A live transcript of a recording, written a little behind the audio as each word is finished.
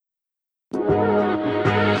So,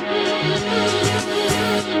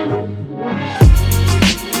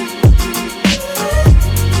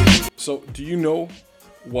 do you know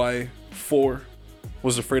why 4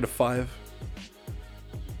 was afraid of 5?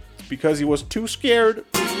 It's because he was too scared.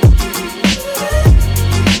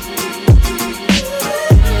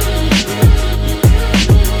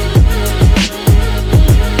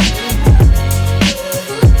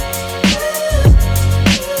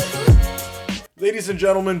 Ladies and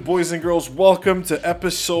gentlemen, boys and girls, welcome to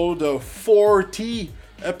episode 40.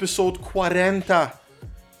 Episode 40.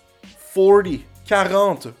 40.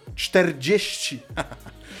 40.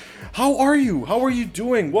 How are you? How are you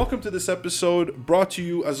doing? Welcome to this episode, brought to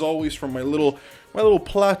you as always from my little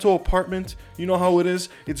plateau apartment. You know how it is.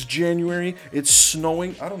 It's January. It's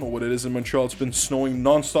snowing. I don't know what it is in Montreal. It's been snowing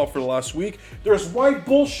nonstop for the last week. There's white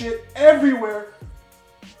bullshit everywhere.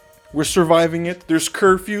 We're surviving it. There's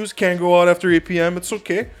curfews. Can't go out after 8 p.m. It's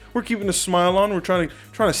okay. We're keeping a smile on. We're trying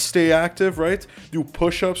to stay active, right? Do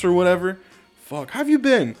push-ups or whatever. Fuck. How have you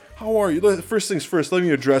been? How are you? First things first. Let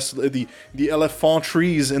me address the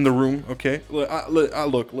elephantries in the room. Okay. Look.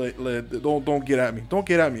 Don't get at me. Don't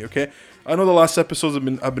get at me. Okay. I know the last episodes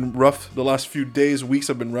have been rough. The last few days, weeks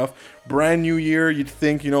have been rough. Brand new year. You'd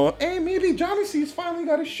think, hey, maybe Johnny C's finally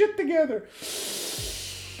got his shit together.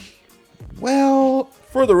 Well,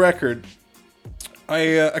 for the record,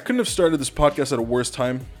 I couldn't have started this podcast at a worse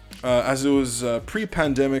time, as it was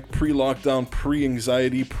pre-pandemic, pre-lockdown,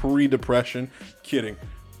 pre-anxiety, pre-depression. Kidding.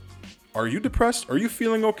 Are you depressed? Are you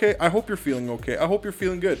feeling okay? I hope you're feeling okay. I hope you're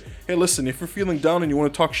feeling good. Hey, listen, if you're feeling down and you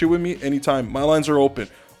want to talk shit with me, anytime, my lines are open.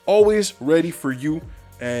 Always ready for you.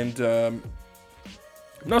 And I'm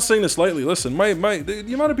not saying this lightly. Listen,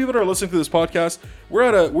 the amount of people that are listening to this podcast,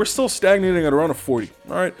 we're still stagnating at around a 40.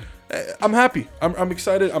 All right. I'm happy. I'm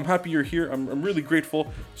excited. I'm happy you're here. I'm really grateful.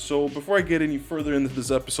 So before I get any further into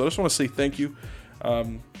this episode, I just want to say thank you.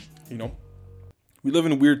 We live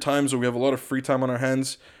in weird times where we have a lot of free time on our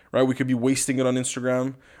hands, right? We could be wasting it on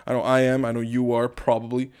Instagram. I know I am. I know you are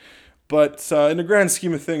probably. But in the grand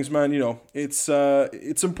scheme of things, man, it's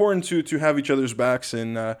important to have each other's backs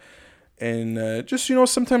and just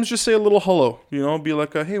sometimes just say a little hello. Be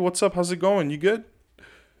like, hey, what's up? How's it going? You good?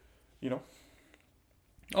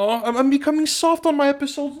 Oh, I'm becoming soft on my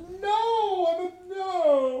episodes. No.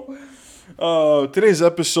 Today's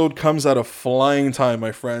episode comes at a flying time,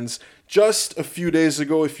 my friends. Just a few days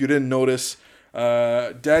ago, if you didn't notice,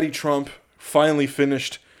 Daddy Trump finally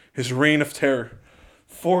finished his reign of terror.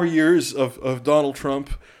 4 years of Donald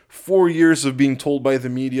Trump. 4 years of being told by the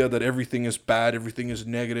media that everything is bad, everything is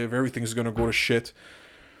negative, everything is going to go to shit.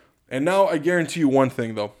 And now I guarantee you one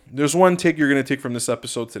thing, though. There's one take you're going to take from this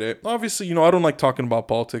episode today. Obviously, I don't like talking about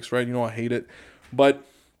politics, right? I hate it. But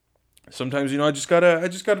sometimes, I just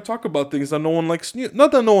gotta talk about things that no one likes.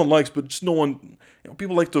 Not that no one likes, but just no one.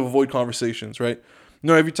 People like to avoid conversations, right?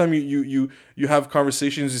 Every time you have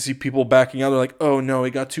conversations, you see people backing out. They're like, oh no,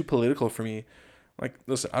 it got too political for me. Like,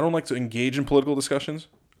 listen, I don't like to engage in political discussions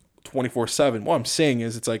 24/7. What I'm saying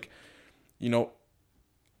is, it's like, I'm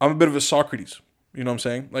a bit of a Socrates. You know what I'm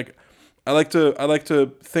saying? Like, I like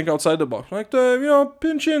to think outside the box. I like to,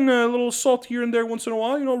 pinch in a little salt here and there once in a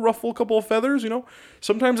while. Ruffle a couple of feathers.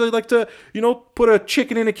 Sometimes I like to, put a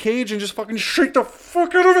chicken in a cage and just fucking shake the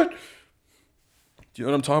fuck out of it. Do you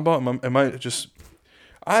know what I'm talking about?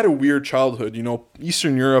 I had a weird childhood.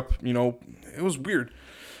 Eastern Europe. It was weird.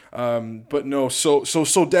 But no.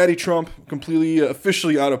 So Daddy Trump completely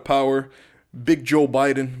officially out of power. Big Joe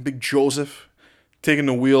Biden, Big Joseph, taking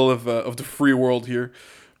the wheel of the free world here.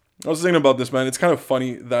 I was thinking about this, man. It's kind of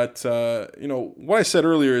funny that, what I said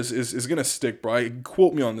earlier is going to stick, bro.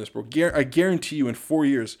 Quote me on this, bro. I guarantee you in 4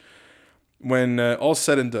 years, when all's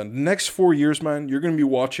said and done, the next 4 years, man, you're going to be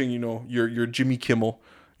watching, your Jimmy Kimmel.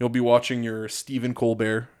 You'll be watching your Stephen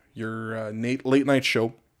Colbert, your late night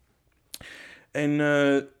show. And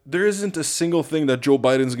there isn't a single thing that Joe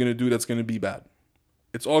Biden's going to do that's going to be bad.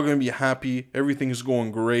 It's all going to be happy. Everything's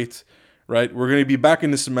going great. Right, we're going to be back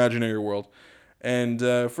in this imaginary world, and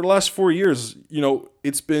for the last 4 years,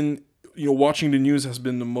 it's been, watching the news has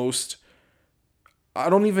been the most. I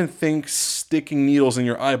don't even think sticking needles in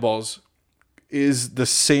your eyeballs is the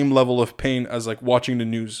same level of pain as like watching the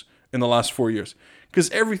news in the last 4 years, because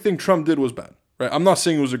everything Trump did was bad. Right, I'm not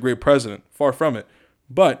saying he was a great president, far from it,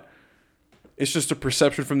 but it's just a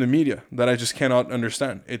perception from the media that I just cannot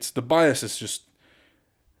understand. It's the bias. It's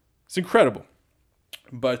incredible.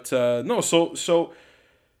 But no, so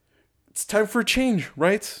it's time for a change,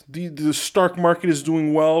 right? The stock market is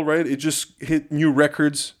doing well, right? It just hit new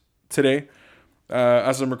records today.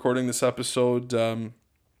 As I'm recording this episode,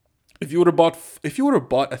 if you would have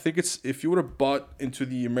bought, I think it's if you would have bought into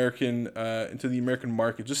the American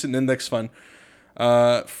market, just an index fund,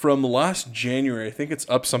 from last January, I think it's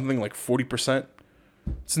up something like 40%.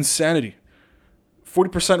 It's insanity.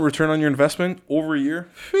 40% return on your investment over a year.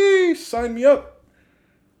 Fee, sign me up.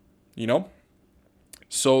 You know?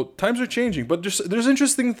 So times are changing, but there's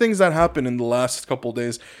interesting things that happen in the last couple of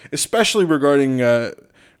days, especially regarding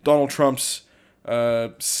Donald Trump's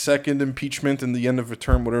second impeachment and the end of a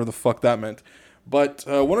term, whatever the fuck that meant. But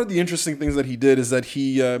one of the interesting things that he did is that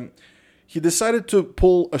he decided to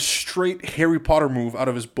pull a straight Harry Potter move out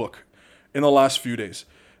of his book in the last few days.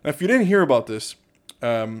 Now, if you didn't hear about this,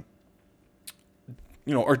 our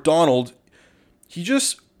Donald, he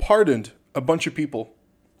just pardoned a bunch of people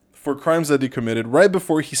for crimes that they committed right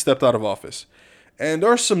before he stepped out of office. And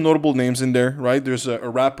there are some notable names in there, right? There's a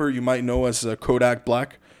rapper you might know as Kodak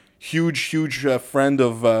Black. Huge friend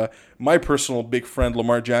of my personal big friend,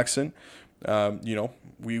 Lamar Jackson.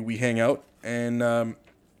 We hang out. And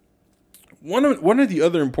one of the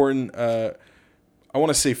other important, I want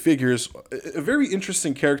to say figures, a very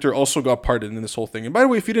interesting character also got pardoned in this whole thing. And by the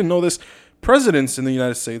way, if you didn't know this, presidents in the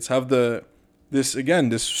United States have this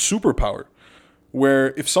superpower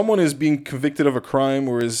where if someone is being convicted of a crime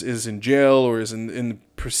or is in jail or is in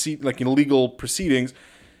legal proceedings,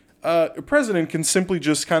 a president can simply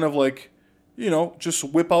just kind of just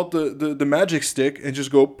whip out the magic stick and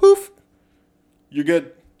just go poof.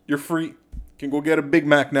 You're free. You can go get a Big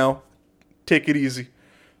Mac now. Take it easy.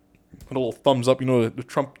 Put a little thumbs up, the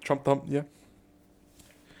Trump thumb, yeah.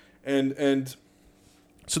 And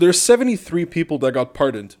so there's 73 people that got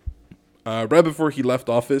pardoned right before he left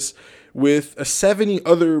office, with 70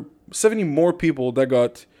 more people that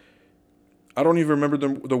got, I don't even remember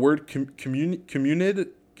the word,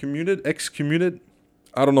 excommunicated.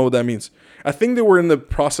 I don't know what that means. I think they were in the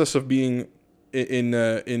process of being in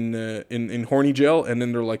horny jail, and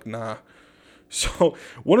then they're like, nah. So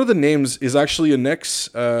one of the names is actually an ex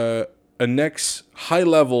high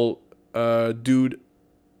level dude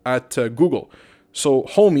at Google. So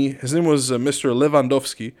homie, his name was Mr.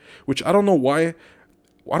 Lewandowski, which I don't know why.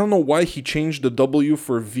 I don't know why he changed the W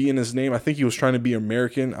for V in his name. I think he was trying to be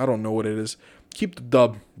American. I don't know what it is. Keep the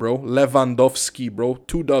dub, bro. Lewandowski, bro.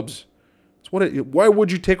 2 dubs. Why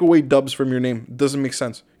would you take away dubs from your name? It doesn't make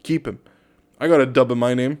sense. Keep him. I got a dub in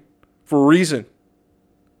my name for a reason.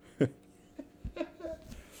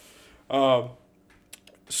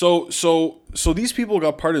 So these people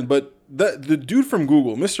got pardoned, but the dude from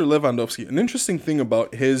Google, Mr. Lewandowski, an interesting thing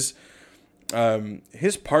about his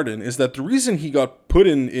pardon is that the reason he got put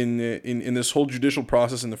in this whole judicial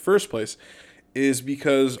process in the first place is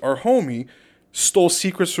because our homie stole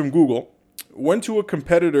secrets from Google, went to a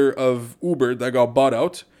competitor of Uber that got bought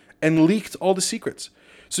out, and leaked all the secrets.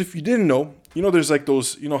 So if you didn't know, there's like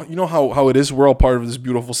those, you know how it is. We're all part of this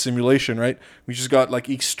beautiful simulation, right? We just got like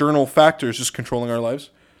external factors just controlling our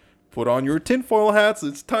lives. Put on your tinfoil hats.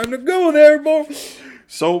 It's time to go there, bro.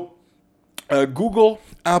 So Google,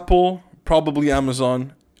 Apple, probably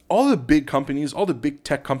Amazon, all the big companies, all the big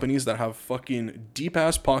tech companies that have fucking deep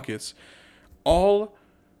ass pockets, all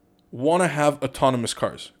want to have autonomous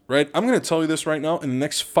cars, right? I'm going to tell you this right now. In the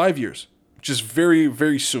next 5 years, which is very,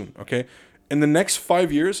 very soon, okay? In the next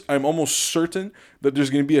 5 years, I'm almost certain that there's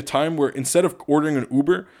going to be a time where instead of ordering an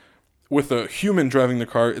Uber with a human driving the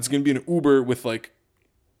car, it's going to be an Uber with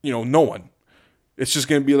no one. It's just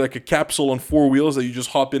going to be like a capsule on 4 wheels that you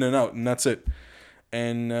just hop in and out, and that's it.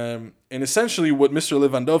 And essentially what Mr.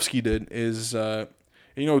 Lewandowski did is,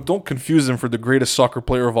 don't confuse him for the greatest soccer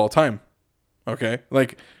player of all time. Okay?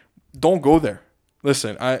 Don't go there.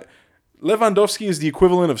 Listen, Lewandowski is the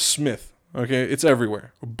equivalent of Smith. Okay? It's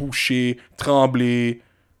everywhere. Boucher, Tremblay.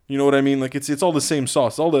 You know what I mean? It's all the same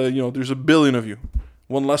sauce. All the, there's a billion of you.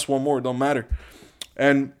 One less, one more, don't matter.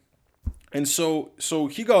 And so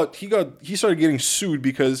he started getting sued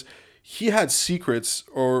because he had secrets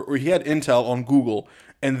or he had intel on Google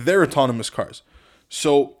and their autonomous cars.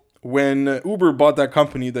 So when Uber bought that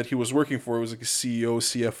company that he was working for, it was like a CEO,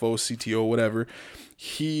 CFO, CTO, whatever.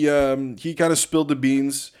 He kind of spilled the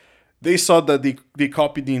beans. They saw that they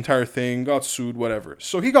copied the entire thing, got sued, whatever.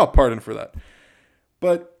 So he got pardoned for that.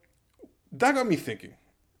 But that got me thinking.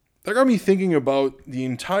 That got me thinking about the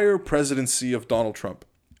entire presidency of Donald Trump.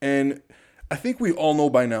 And I think we all know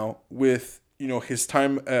by now, with his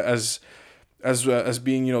time as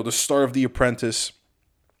being the star of The Apprentice,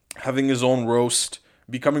 having his own roast,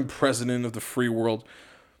 becoming president of the free world.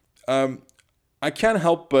 I can't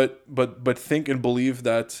help but think and believe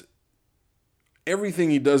that everything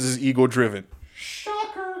he does is ego driven.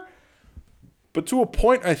 Shocker. But to a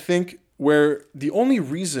point, I think where the only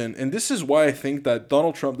reason, and this is why I think that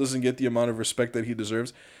Donald Trump doesn't get the amount of respect that he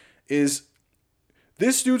deserves, is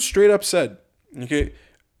this dude straight up said, okay,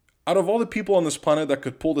 out of all the people on this planet that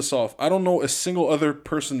could pull this off, I don't know a single other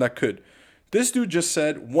person that could. This dude just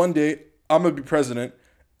said, one day, I'm going to be president,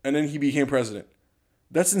 and then he became president.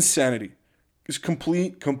 That's insanity. It's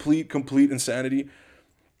complete insanity.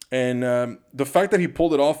 And the fact that he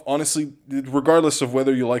pulled it off, honestly, regardless of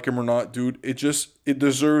whether you like him or not, dude, it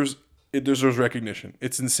deserves recognition.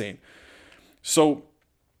 It's insane. So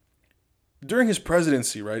during his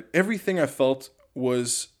presidency, right, everything I felt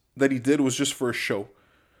was that he did was just for a show.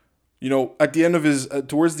 You know, at the end of his,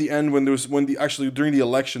 towards the end, during the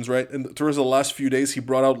elections, right, and towards the last few days, he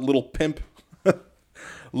brought out Little Pimp,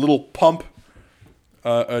 Little Pump,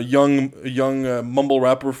 a young mumble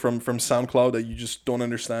rapper from SoundCloud that you just don't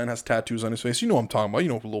understand, has tattoos on his face. You know what I'm talking about. You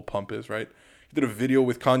know who Lil Pump is, right? He did a video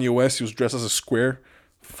with Kanye West. He was dressed as a square.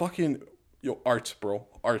 Fucking, art, bro.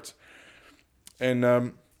 Art.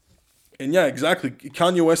 And yeah, exactly.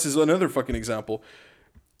 Kanye West is another fucking example.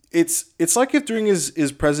 It's like if during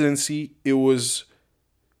his presidency,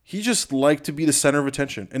 he just liked to be the center of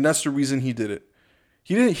attention. And that's the reason he did it.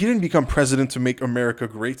 He didn't become president to make America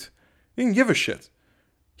great. He didn't give a shit.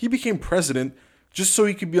 He became president just so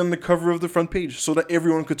he could be on the cover of the front page, so that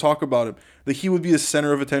everyone could talk about him, that he would be the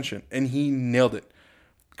center of attention. And he nailed it.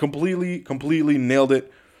 Completely nailed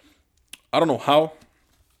it. I don't know how.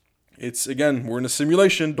 We're in a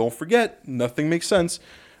simulation. Don't forget, nothing makes sense.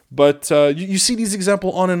 But you see these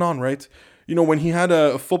examples on and on, right? You know, when he had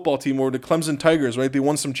a football team, or the Clemson Tigers, right? They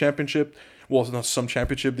won some championship. Well, not some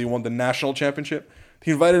championship. They won the national championship.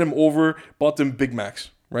 He invited him over, bought them Big Macs,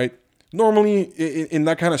 right? Normally, in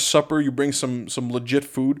that kind of supper, you bring some legit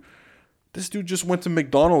food. This dude just went to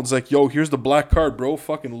McDonald's, like, yo, here's the black card, bro.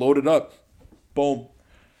 Fucking load it up. Boom.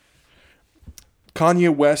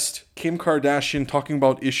 Kanye West, Kim Kardashian talking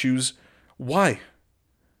about issues. Why?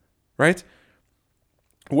 Right?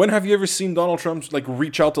 When have you ever seen Donald Trump, like,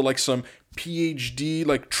 reach out to, like, some PhD,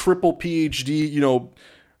 like, triple PhD,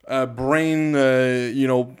 brain,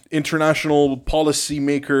 international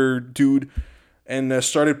policymaker dude, and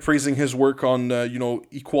started praising his work on,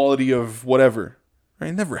 equality of whatever.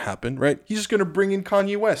 Right? Never happened, right? He's just going to bring in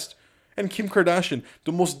Kanye West and Kim Kardashian,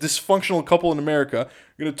 the most dysfunctional couple in America.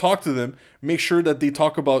 You're going to talk to them, make sure that they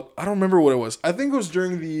talk about, I don't remember what it was. I think it was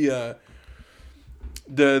during the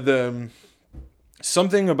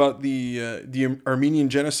something about the Armenian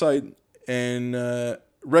genocide and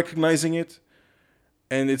recognizing it.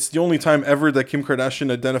 And it's the only time ever that Kim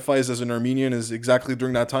Kardashian identifies as an Armenian is exactly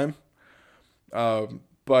during that time.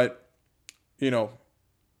 But,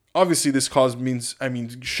 obviously this cause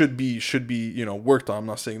should be, worked on. I'm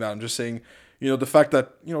not saying that. I'm just saying, the fact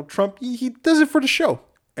that, Trump, he does it for the show.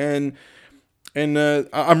 And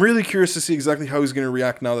I'm really curious to see exactly how he's going to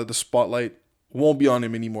react now that the spotlight won't be on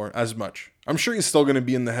him anymore as much. I'm sure he's still going to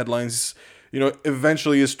be in the headlines.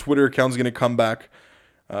 Eventually his Twitter account's going to come back.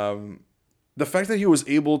 The fact that he was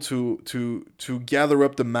able to gather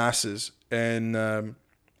up the masses and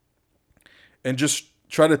just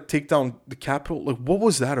try to take down the Capitol, like, what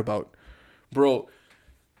was that about, bro?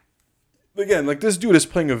 Again, like, this dude is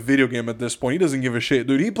playing a video game at this point. He doesn't give a shit,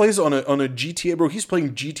 dude. He plays on a GTA, bro. He's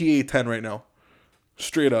playing GTA 10 right now,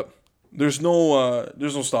 straight up. There's no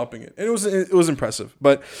stopping it, and it was impressive.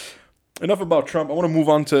 But enough about Trump. I want to move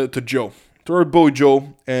on to Joe, to our boy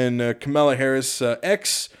Joe, and Kamala Harris, graduate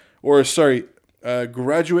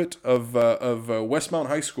of Westmount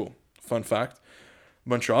High School. Fun fact.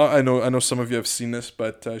 Montreal. I know some of you have seen this,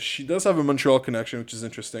 but she does have a Montreal connection, which is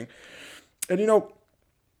interesting. And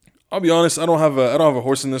I'll be honest, I don't have a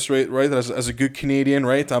horse in this, right? As a good Canadian,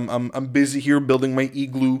 right? I'm busy here building my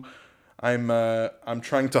igloo. I'm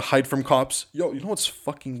trying to hide from cops. Yo, you know what's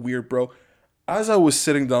fucking weird, bro? As I was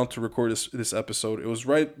sitting down to record this episode, it was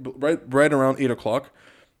right around 8:00.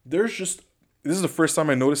 This is the first time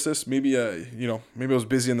I noticed this. Maybe maybe I was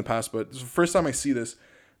busy in the past, but this is the first time I see this.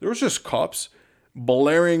 There was just cops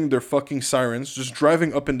blaring their fucking sirens, just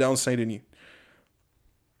driving up and down Saint Denis.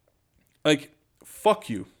 Like, fuck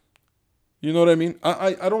you. You know what I mean?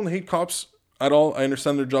 I don't hate cops at all. I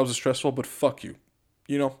understand their jobs are stressful, but fuck you.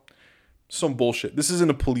 Some bullshit. This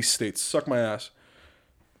isn't a police state. Suck my ass.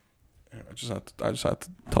 I just had to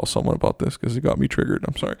tell someone about this because it got me triggered.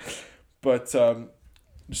 I'm sorry. But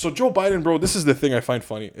so Joe Biden, bro, this is the thing I find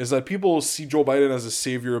funny, is that people see Joe Biden as a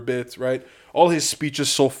savior a bit, right? All his speeches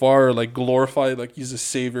so far are like glorified, like he's a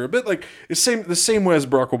savior, a bit like the same way as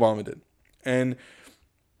Barack Obama did. And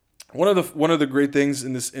one of the great things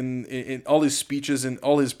in all his speeches and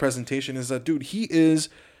all his presentation is that, dude, he is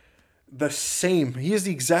the same. He is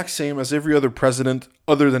the exact same as every other president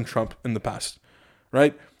other than Trump in the past,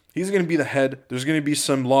 right? He's going to be the head. There's going to be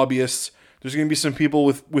some lobbyists. There's going to be some people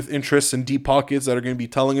with interests and deep pockets that are going to be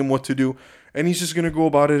telling him what to do. And he's just going to go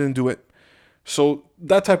about it and do it. So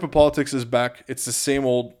that type of politics is back. It's the same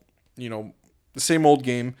old, the same old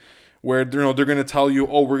game where, they're going to tell you,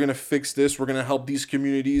 oh, we're going to fix this. We're going to help these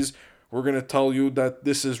communities. We're going to tell you that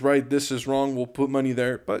this is right. This is wrong. We'll put money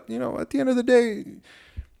there. But, at the end of the day,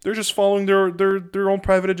 they're just following their own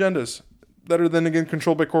private agendas that are then again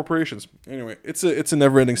controlled by corporations. Anyway, it's a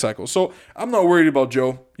never-ending cycle. So I'm not worried about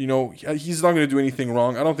Joe. He's not going to do anything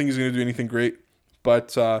wrong. I don't think he's going to do anything great.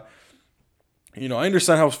 But, I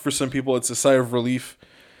understand how for some people it's a sigh of relief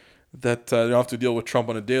that they don't have to deal with Trump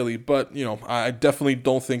on a daily. But, I definitely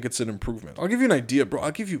don't think it's an improvement. I'll give you an idea, bro.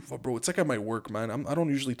 It's like at my work, man. I don't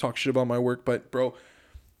usually talk shit about my work, but, bro,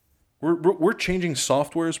 we're changing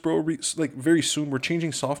softwares, bro. Like very soon, we're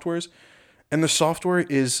changing softwares. And the software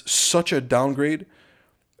is such a downgrade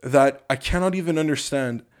that I cannot even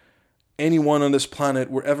understand anyone on this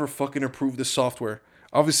planet will ever fucking approve this software.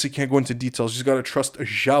 Obviously, can't go into details. You just gotta trust a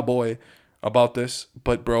Jaboy about this.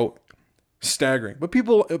 But bro, staggering. But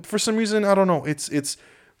people, for some reason, I don't know. It's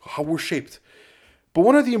how we're shaped. But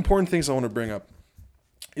one of the important things I want to bring up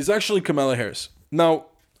is actually Kamala Harris. Now,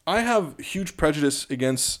 I have huge prejudice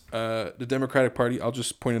against the Democratic Party. I'll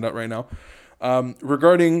just point it out right now.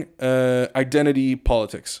 Regarding identity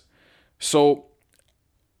politics. So,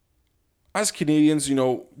 as Canadians,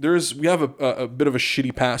 we have a bit of a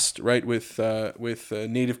shitty past, right, with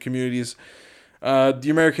Native communities. The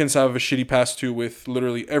Americans have a shitty past too with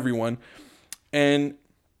literally everyone. And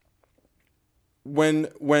when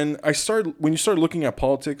you start looking at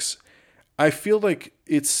politics, I feel like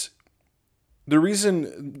it's the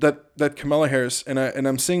reason that Kamala Harris, and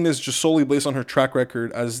I'm saying this just solely based on her track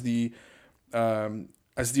record as the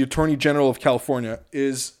Attorney General of California,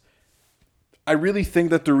 is I really think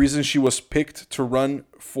that the reason she was picked to run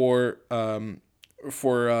for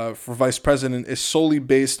vice president is solely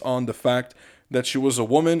based on the fact that she was a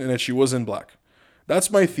woman and that she wasn't black.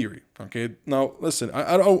 That's my theory. Okay, now listen,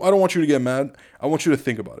 I don't want you to get mad. I want you to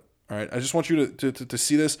think about it. All right, I just want you to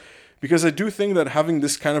see this, because I do think that having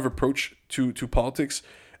this kind of approach to politics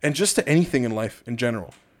and just to anything in life in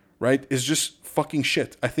general, right, is just fucking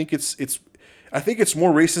shit. I think it's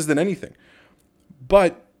more racist than anything.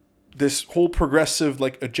 But this whole progressive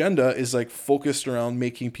agenda is focused around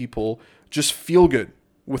making people just feel good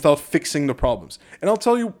without fixing the problems. And I'll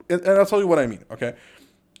tell you what I mean. Okay,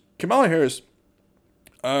 Kamala Harris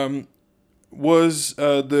was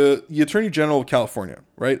the Attorney General of California,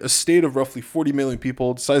 right? A state of roughly 40 million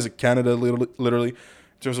people, the size of Canada, literally in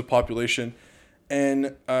terms of population,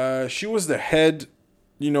 and she was the head,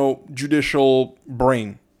 judicial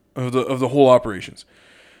brain of the whole operations.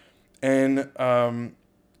 And I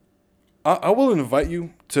will invite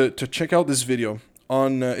you to check out this video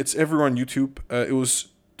on it's everywhere on YouTube. It was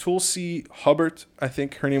Tulsi Hubbard, I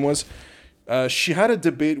think her name was. She had a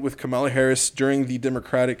debate with Kamala Harris during the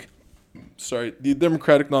Democratic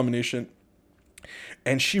nomination,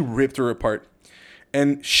 and she ripped her apart.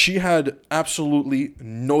 And she had absolutely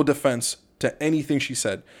no defense to anything she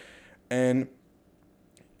said. And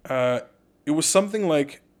it was something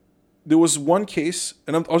like, there was one case,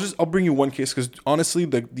 and I'll bring you one case, because honestly,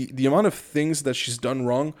 the amount of things that she's done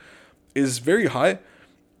wrong is very high,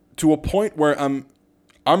 to a point where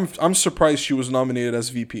I'm surprised she was nominated as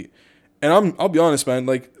VP. And I'll be honest, man,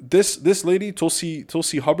 this lady,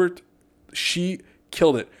 Tulsi Hubbard, she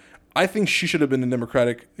killed it. I think she should have been a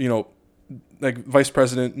Democratic, vice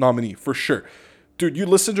president nominee for sure. Dude, you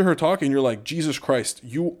listen to her talk and you're like, Jesus Christ,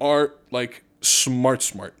 you are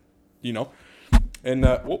smart, And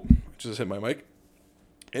just hit my mic.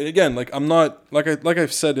 And again, I'm not like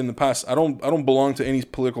I've said in the past, I don't belong to any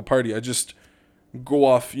political party. I just go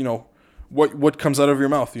off, what comes out of your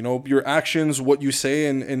mouth, your actions, what you say,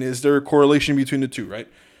 and is there a correlation between the two, right?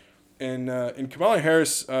 And in Kamala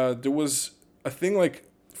Harris, there was a thing in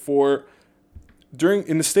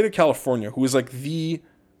the state of California, who is the,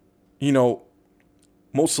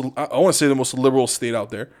 most, I want to say the most liberal state out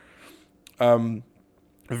there.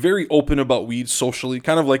 Very open about weed socially,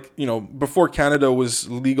 kind of before Canada was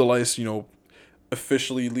legalized,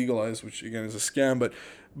 officially legalized, which again is a scam, but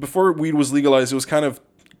before weed was legalized, it was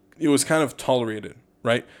kind of tolerated,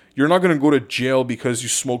 right? You're not going to go to jail because you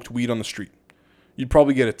smoked weed on the street. You'd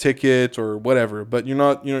probably get a ticket or whatever, but you're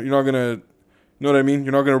not going to, you know what I mean?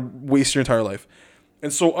 You're not going to waste your entire life.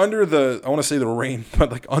 And so under I want to say the reign,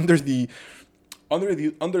 but under the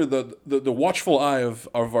watchful eye of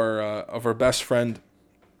our best friend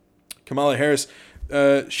Kamala Harris,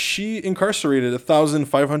 she incarcerated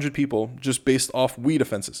 1,500 people just based off weed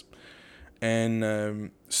offenses,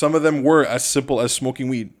 and some of them were as simple as smoking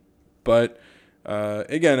weed. But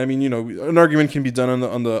again, I mean, an argument can be done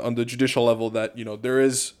on the judicial level that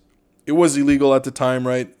it was illegal at the time,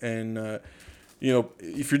 right? And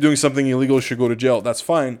if you're doing something illegal, you should go to jail. That's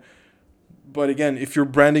fine. But again, if you're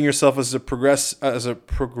branding yourself as a progressive,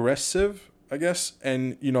 I guess,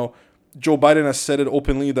 and Joe Biden has said it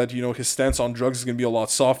openly that his stance on drugs is going to be a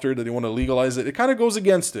lot softer, that they want to legalize it. It kind of goes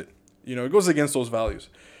against it. It goes against those values.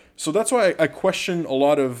 So that's why I question a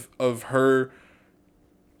lot of her.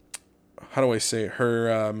 How do I say it?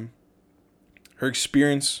 Her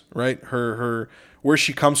experience, right? Her where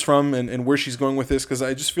she comes from and where she's going with this, because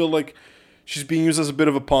I just feel like she's being used as a bit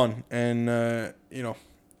of a pawn, and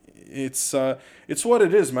it's what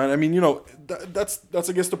it is, man. I mean, that's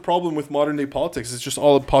I guess the problem with modern day politics. It's just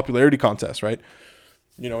all a popularity contest, right?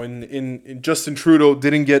 In Justin Trudeau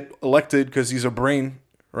didn't get elected because he's a brain,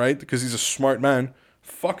 right? Because he's a smart man.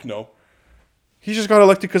 Fuck no. He just got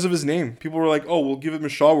elected because of his name. People were like, "Oh, we'll give him a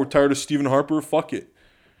shot. We're tired of Stephen Harper. Fuck it."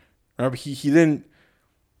 Right? But he didn't.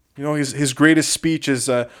 His greatest speech is,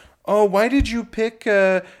 "Oh, why did you pick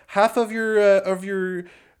half of your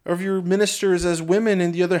ministers as women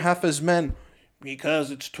and the other half as men?" Because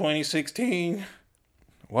it's 2016.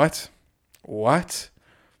 What?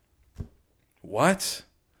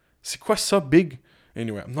 C'est quoi ça, big?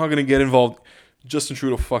 Anyway, I'm not gonna get involved. Justin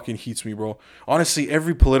Trudeau fucking heats me, bro. Honestly,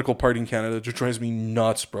 every political party in Canada just drives me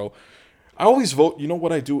nuts, bro. I always vote. You know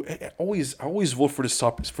what I do? I always vote for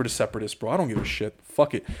the separatists, bro. I don't give a shit.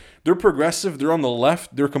 Fuck it. They're progressive. They're on the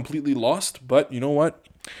left. They're completely lost. But you know what?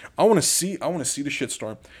 I want to see the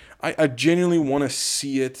shitstorm. I genuinely want to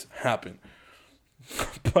see it happen.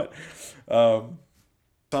 But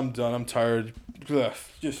I'm done. I'm tired. Ugh,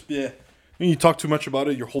 just yeah. When you talk too much about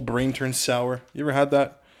it, your whole brain turns sour. You ever had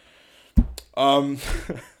that?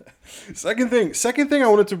 Second thing I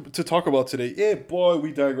wanted to talk about today. Yeah, boy,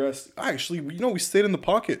 we digressed. Actually, we stayed in the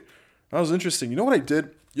pocket. That was interesting. You know what I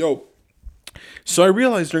did? So I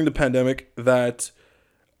realized during the pandemic that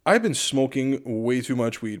I've been smoking way too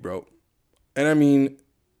much weed, bro. And I mean,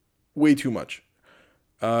 way too much.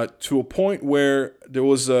 To a point where there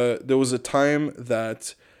was a time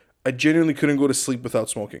that I genuinely couldn't go to sleep without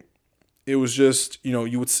smoking. It was just,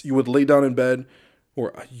 you would lay down in bed,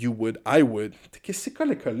 or I would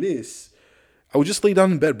just lay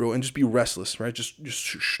down in bed, bro, and just be restless, right?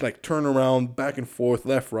 Just like turn around, back and forth,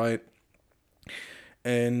 left, right.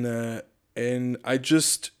 And I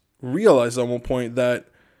just realized at one point that,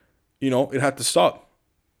 it had to stop.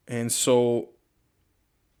 And so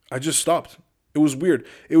I just stopped. It was weird.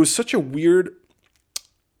 It was such a weird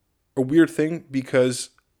thing,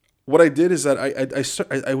 because what I did is that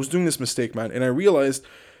I was doing this mistake, man, and I realized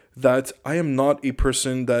that I am not a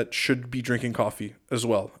person that should be drinking coffee as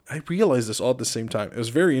well. I realized this all at the same time. It was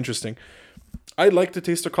very interesting. I like the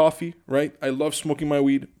taste of coffee, right? I love smoking my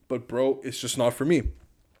weed, but bro, it's just not for me.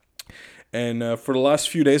 And for the last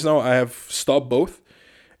few days now, I have stopped both,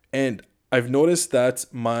 and I've noticed that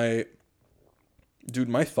my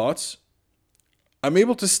thoughts, I'm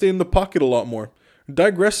able to stay in the pocket a lot more.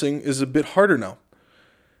 Digressing is a bit harder now.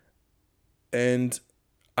 And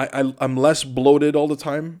I'm less bloated all the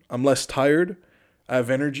time. I'm less tired. I have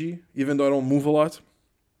energy, even though I don't move a lot.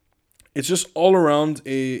 It's just all around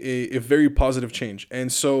a very positive change.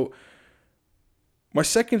 And so my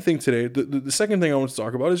second thing today, the second thing I want to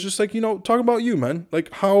talk about is just like, talk about you, man.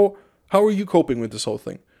 Like, how are you coping with this whole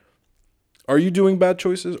thing? Are you doing bad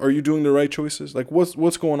choices? Are you doing the right choices? Like,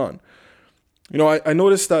 what's going on? I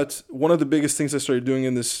noticed that one of the biggest things I started doing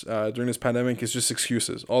in this during this pandemic is just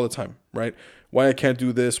excuses all the time, right? Why I can't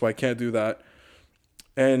do this, why I can't do that.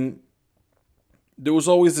 And there was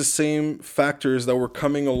always the same factors that were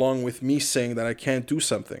coming along with me saying that I can't do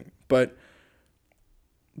something. But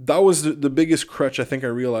that was the biggest crutch I think I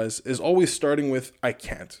realized, is always starting with I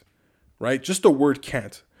can't, right? Just the word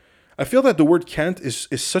can't. I feel that the word can't is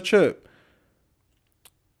such a,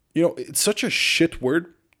 it's such a shit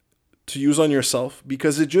word to use on yourself,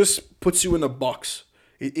 because it just puts you in a box.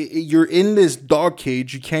 You're in this dog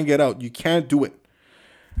cage. You can't get out. You can't do it.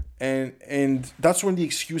 And that's when the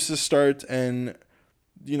excuses start. And,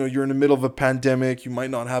 you're in the middle of a pandemic. You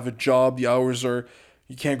might not have a job. The hours are,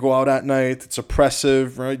 you can't go out at night. It's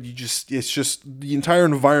oppressive, right? It's just, the entire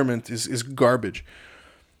environment is garbage.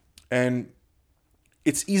 And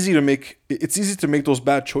it's easy to make those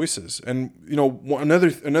bad choices. And,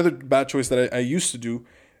 another bad choice that I used to do,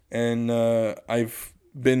 and I've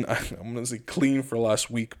been, I'm gonna say clean for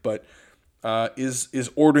last week, but is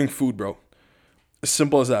ordering food, bro. As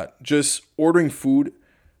simple as that. Just ordering food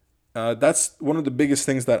That's one of the biggest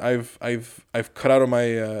things that I've cut out of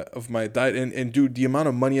my diet. And dude, the amount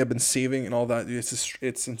of money I've been saving and all that,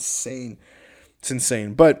 it's insane. It's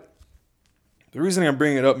insane. But the reason I'm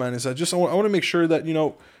bringing it up, man, is I want to make sure that, you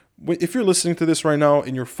know, if you're listening to this right now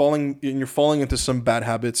and you're falling into some bad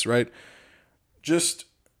habits, right? Just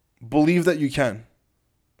believe that you can.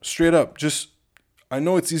 Straight up. Just, I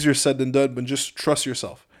know it's easier said than done, but just trust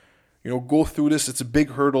yourself. You know, go through this. It's a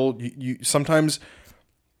big hurdle. You sometimes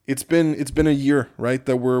it's been a year, right?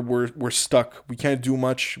 That we're stuck. We can't do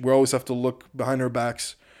much. We always have to look behind our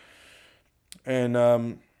backs.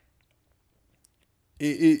 And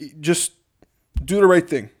just do the right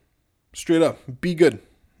thing. Straight up. Be good.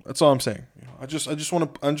 That's all I'm saying. You know, I just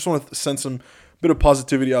want to send some bit of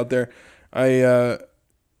positivity out there.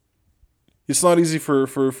 It's not easy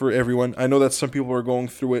for everyone. I know that some people are going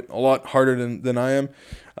through it a lot harder than I am.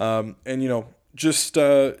 And you know, just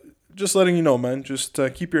letting you know, man. Just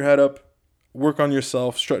keep your head up, work on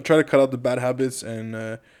yourself, try to cut out the bad habits,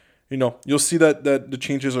 and you know, you'll see that the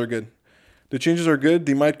changes are good. The changes are good.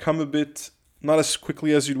 They might come a bit not as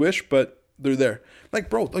quickly as you'd wish, but they're there. Like,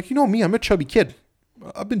 bro, like, you know me, I'm a chubby kid.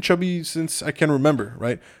 I've been chubby since I can remember,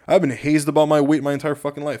 right? I've been hazed about my weight my entire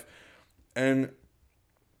fucking life. And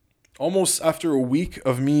almost after a week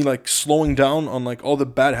of me like slowing down on like all the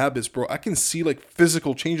bad habits, bro, I can see like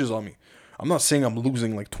physical changes on me. I'm not saying I'm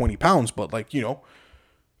losing like 20 pounds, but like, you know,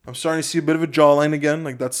 I'm starting to see a bit of a jawline again.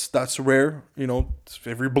 Like that's rare, you know,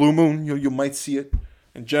 every blue moon, you might see it.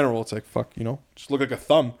 In general, it's like, fuck, you know, just look like a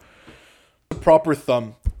thumb, a proper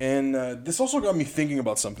thumb. And this also got me thinking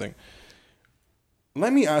about something.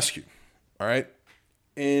 Let me ask you, all right,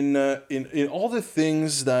 in all the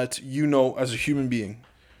things that you know as a human being,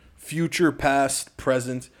 future, past,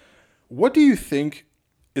 present, what do you think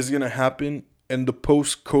is going to happen in the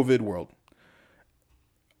post-COVID world?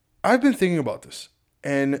 I've been thinking about this,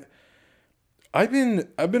 and I've been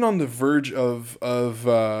on the verge of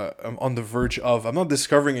I'm not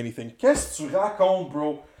discovering anything. Qu'est-ce que tu racontes,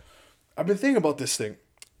 bro? I've been thinking about this thing,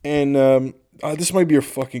 and this might be a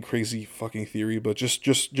fucking crazy fucking theory, but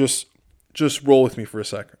just roll with me for a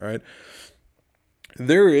second, all right?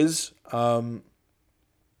 There is I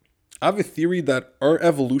have a theory that our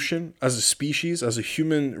evolution as a species, as a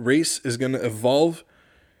human race, is going to evolve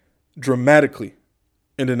dramatically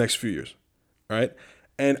in the next few years, all right?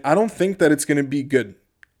 And I don't think that it's going to be good,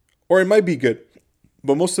 or it might be good,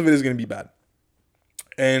 but most of it is going to be bad.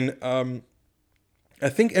 And I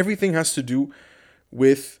think everything has to do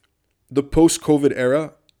with the post-COVID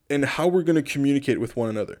era and how we're going to communicate with one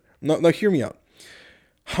another. Now, hear me out.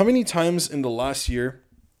 How many times in the last year,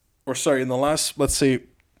 in the last, let's say,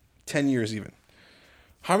 10 years even,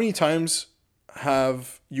 how many times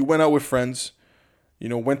have you went out with friends, you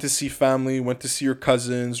know, went to see family, went to see your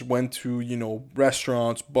cousins, went to, you know,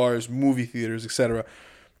 restaurants, bars, movie theaters, etc.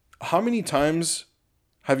 How many times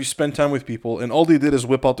have you spent time with people and all they did is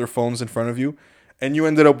whip out their phones in front of you, and you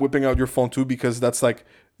ended up whipping out your phone too because that's like,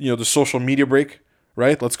 you know, the social media break,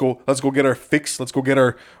 right? Let's go get our fix. Let's go get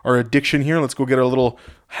our addiction here. Let's go get our little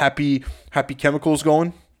happy chemicals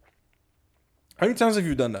going. How many times have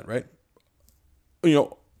you done that, right? You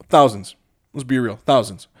know, thousands. Let's be real,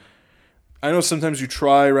 thousands. I know sometimes you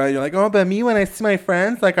try, right? You're like, oh, but me, when I see my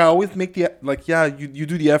friends, like I always make yeah, you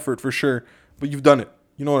do the effort for sure, but you've done it.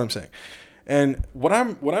 You know what I'm saying? And what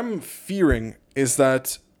I'm fearing is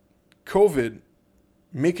that COVID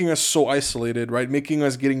making us so isolated, right? Making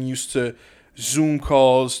us getting used to Zoom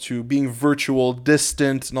calls, to being virtual,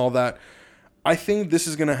 distant, and all that. I think this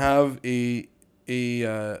is gonna have a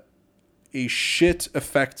shit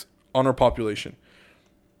effect on our population.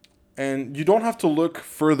 And you don't have to look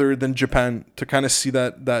further than Japan to kind of see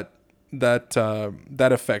that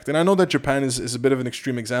effect. And I know that Japan is a bit of an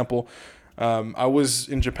extreme example. I was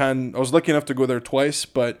in Japan. I was lucky enough to go there twice,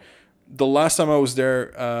 but the last time I was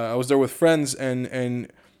there with friends,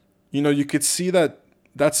 and you know, you could see that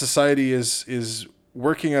society is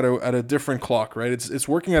working at a different clock, right? It's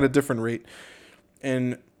working at a different rate.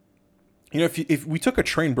 And you know, if we took a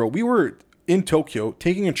train, bro, we were in Tokyo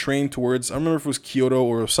taking a train towards, I don't remember if it was Kyoto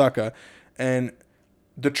or Osaka, and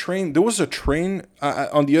there was a train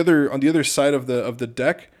on the other side of the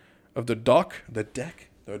dock,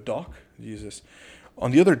 Jesus,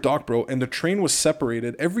 on the other dock, bro, and the train was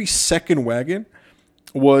separated. Every second wagon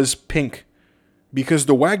was pink because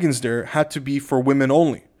the wagons there had to be for women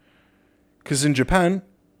only. Because in Japan,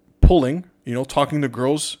 pulling, you know, talking to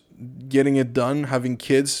girls, getting it done, having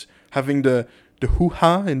kids, having the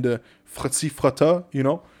hoo-ha and the frotti-frotta, you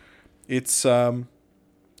know, it's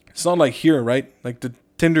not like here, right? Like the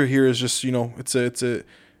Tinder here is just, you know, it's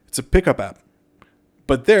a pickup app.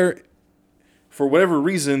 But there, for whatever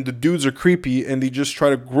reason, the dudes are creepy and they just try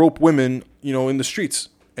to grope women, in the streets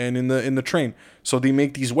and in the train. So they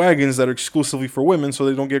make these wagons that are exclusively for women so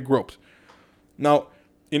they don't get groped. Now,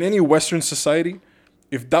 in any Western society,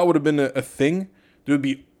 if that would have been a thing, there would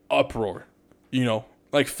be uproar.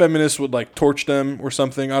 Like feminists would like torch them or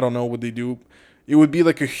something. I don't know what they do. It would be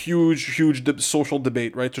like a huge social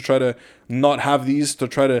debate, right? To try to not have these, to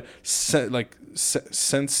try to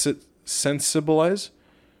sensibilize.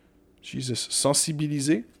 Jesus,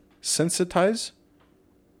 sensibiliser, sensitize.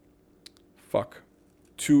 Fuck.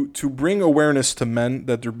 To bring awareness to men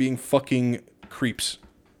that they're being fucking creeps,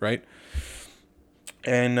 right?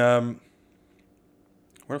 And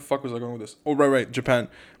where the fuck was I going with this? Oh, right, Japan.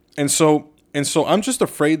 And so I'm just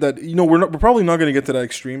afraid that we're probably not going to get to that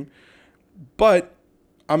extreme, but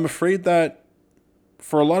I'm afraid that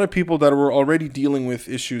for a lot of people that were already dealing with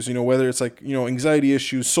issues, whether it's like anxiety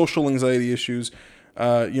issues, social anxiety issues,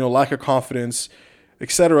 lack of confidence,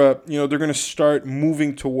 etc., they're going to start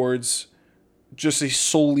moving towards just a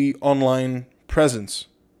solely online presence,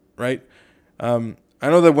 right? I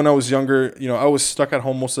know that when I was younger, I was stuck at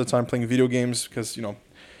home most of the time playing video games because,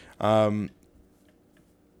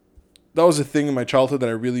 that was a thing in my childhood that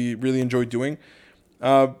I really, really enjoyed doing.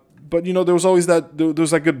 But, there was always there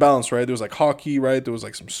was that good balance, right? There was like hockey, right? There was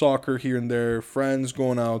like some soccer here and there, friends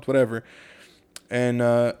going out, whatever. And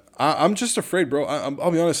I'm just afraid, bro.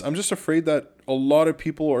 I'll be honest. I'm just afraid that a lot of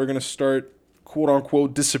people are going to start, quote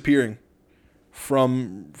unquote, disappearing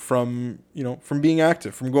from being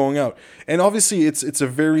active, from going out. And obviously it's a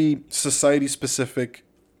very society specific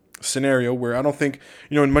scenario where I don't think,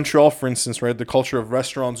 in Montreal, for instance, right, the culture of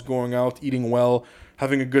restaurants, going out, eating well,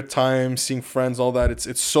 having a good time, seeing friends, all that,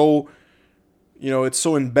 it's so, it's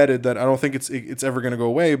so embedded that I don't think it's ever going to go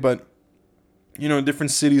away. But, in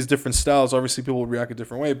different cities, different styles, obviously people will react a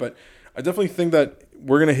different way. But I definitely think that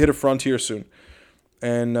we're going to hit a frontier soon.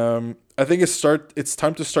 And I think it's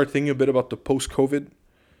time to start thinking a bit about the post-COVID,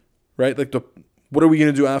 right? Like what are we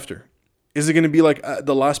going to do after? Is it going to be like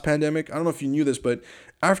the last pandemic? I don't know if you knew this, but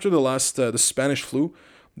after the last, the Spanish flu,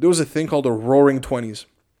 there was a thing called the Roaring 20s.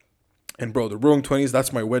 And bro, the Roaring 20s,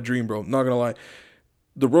 that's my wet dream, bro. Not going to lie.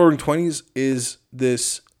 The Roaring 20s is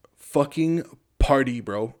this fucking party,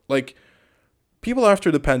 bro. Like, people after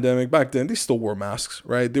the pandemic, back then, they still wore masks,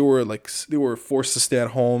 right? They were forced to stay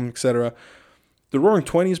at home, etc. The Roaring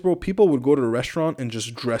 20s, bro, people would go to the restaurant and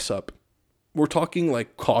just dress up. We're talking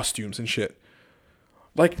like costumes and shit.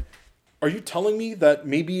 Like, are you telling me that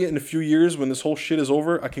maybe in a few years when this whole shit is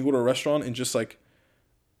over, I can go to a restaurant and just like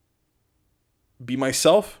be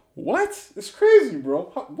myself? What? It's crazy, bro.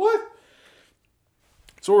 What?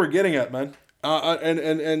 That's what we're getting at, man.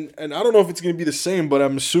 And I don't know if it's going to be the same, but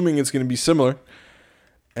I'm assuming it's going to be similar.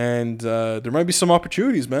 And there might be some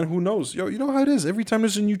opportunities, man. Who knows? You know how it is. Every time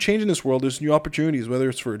there's a new change in this world, there's new opportunities, whether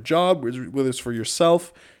it's for a job, whether it's for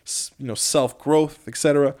yourself, self-growth,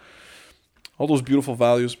 etc. All those beautiful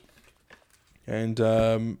values. And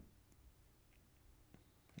I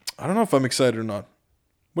don't know if I'm excited or not.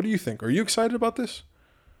 What do you think? Are you excited about this?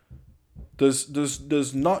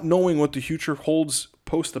 Does not knowing what the future holds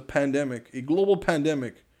post a pandemic, a global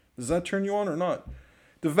pandemic, does that turn you on or not?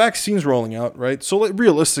 The vaccine's rolling out, right? So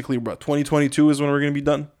realistically, about 2022 is when we're going to be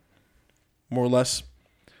done, more or less.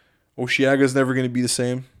 Osheaga's never going to be the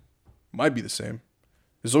same. Might be the same.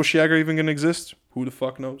 Is Osheaga even going to exist? Who the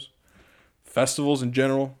fuck knows? Festivals in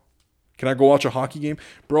general. Can I go watch a hockey game?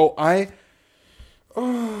 Bro,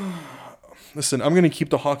 listen, I'm going to keep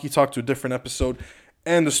the hockey talk to a different episode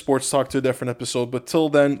and the sports talk to a different episode. But till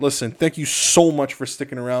then, listen, thank you so much for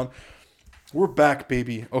sticking around. We're back,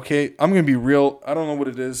 baby. Okay, I'm going to be real. I don't know what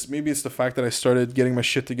it is. Maybe it's the fact that I started getting my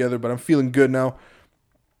shit together, but I'm feeling good now.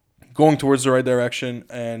 Going towards the right direction.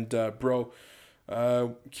 And, bro,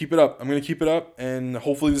 keep it up. I'm going to keep it up. And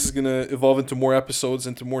hopefully this is going to evolve into more episodes,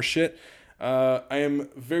 into more shit. I am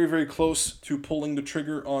very, very close to pulling the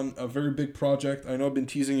trigger on a very big project. I know I've been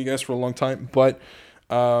teasing you guys for a long time, but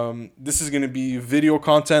this is going to be video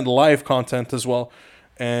content, live content as well.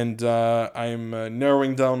 And I'm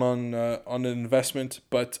narrowing down on an investment.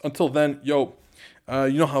 But until then, you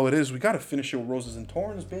know how it is. We got to finish it with Roses and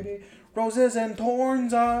Thorns, baby. Roses and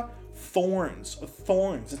Thorns. Thorns.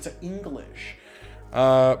 It's an English.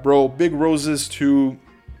 Bro, big roses to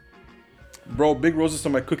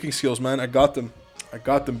my cooking skills, man. I got them,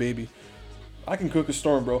 baby. I can cook a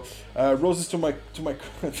storm, bro. Roses to my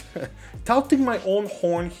touting my own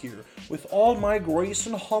horn here with all my grace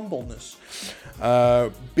and humbleness.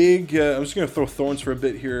 I'm just gonna throw thorns for a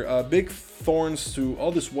bit here. Big thorns to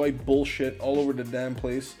all this white bullshit all over the damn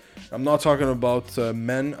place. I'm not talking about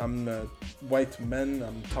men. I'm white men.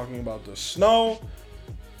 I'm talking about the snow.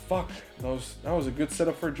 Fuck. That was a good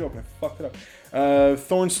setup for a joke. I fucked it up.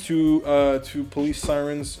 Thorns to police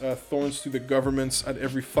sirens. Thorns to the governments at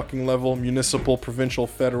every fucking level: municipal, provincial,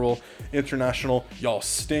 federal, international. Y'all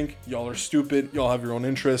stink. Y'all are stupid. Y'all have your own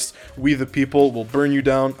interests. We the people will burn you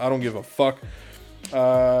down. I don't give a fuck.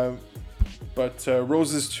 But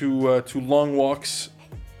roses to long walks,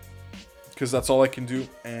 because that's all I can do.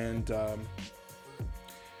 And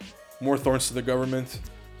more thorns to the government.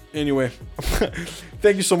 Anyway,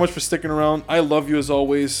 thank you so much for sticking around. I love you as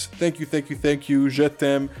always. Thank you. Je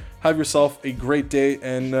t'aime. Have yourself a great day.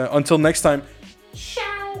 And until next time, ciao.